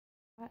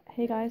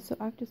Hey guys, so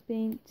I've just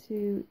been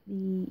to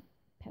the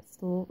pet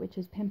store, which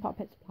is Pen Pop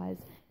Pet Supplies,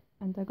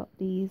 and I got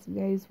these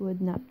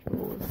Rosewood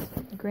Naturals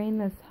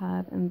Grainless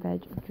herb and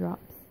veg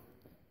drops.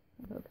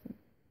 Stop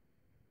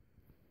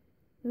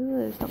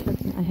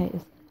focusing. I hate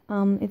this.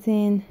 It's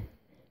in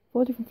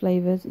 4 different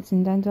flavors. It's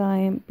in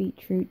dandelion,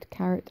 beetroot,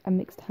 carrot, and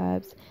mixed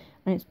herbs,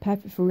 and it's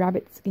perfect for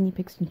rabbits, guinea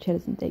pigs,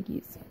 chinchillas, and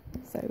doggies.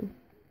 So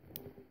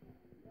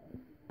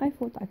I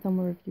thought I'd film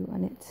a review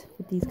on it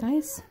with these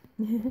guys.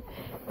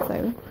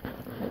 So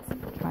let's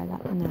try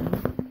that now.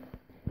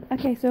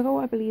 Okay, so I got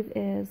what I believe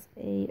is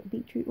a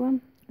beetroot one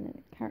and then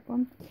a carrot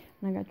one, and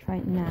I'm gonna try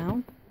it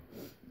now.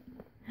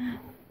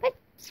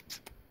 What's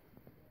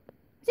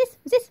this?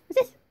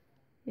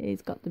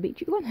 He's got the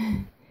beetroot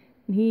one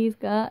and he's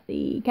got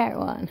the carrot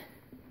one,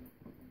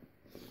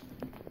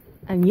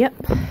 and yep,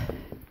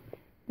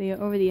 they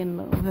are already in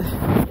love.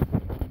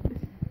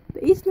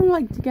 They smell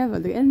like together.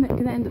 They're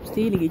gonna end up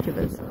stealing each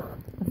other's.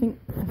 I think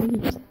he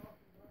just.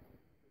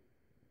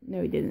 No,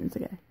 he didn't. It's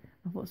okay.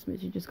 I thought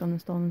Smudge had just gone and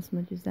stolen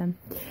Smudge's then.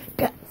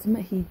 That's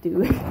what he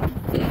do.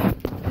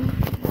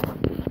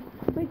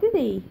 Wait, did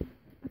he?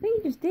 I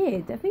think he just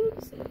did. I think he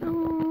just...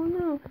 Oh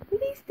no.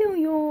 Did he steal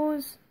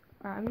yours?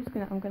 Alright, I'm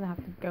gonna have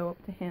to go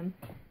up to him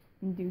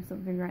and do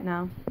something right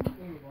now.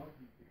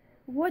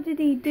 What did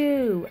he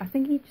do? I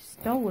think he just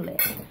stole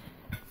it.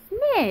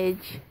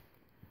 Smudge!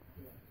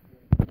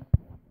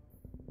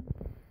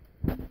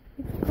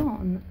 It's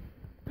gone.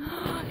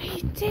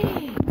 He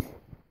did!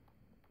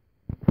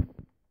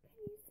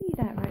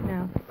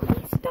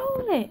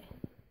 It.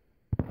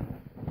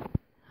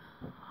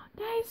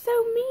 That is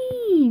so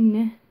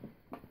mean.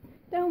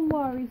 Don't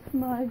worry,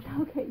 Smudge,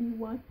 I'll get you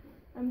one.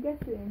 I'm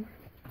guessing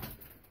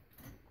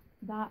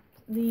that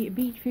the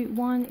beetroot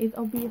one is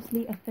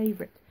obviously a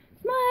favourite.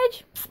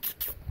 Smudge!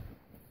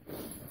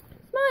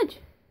 Smudge!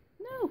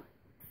 No!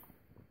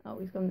 Oh,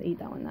 he's going to eat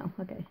that one now.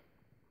 Okay.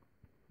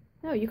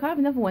 No, you can't have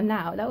another one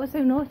now. That was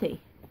so naughty.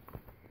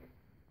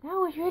 That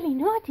was really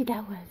naughty,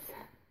 that was.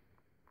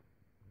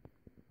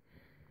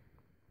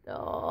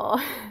 Oh,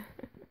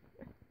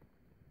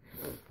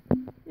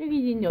 look at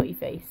your naughty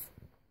face.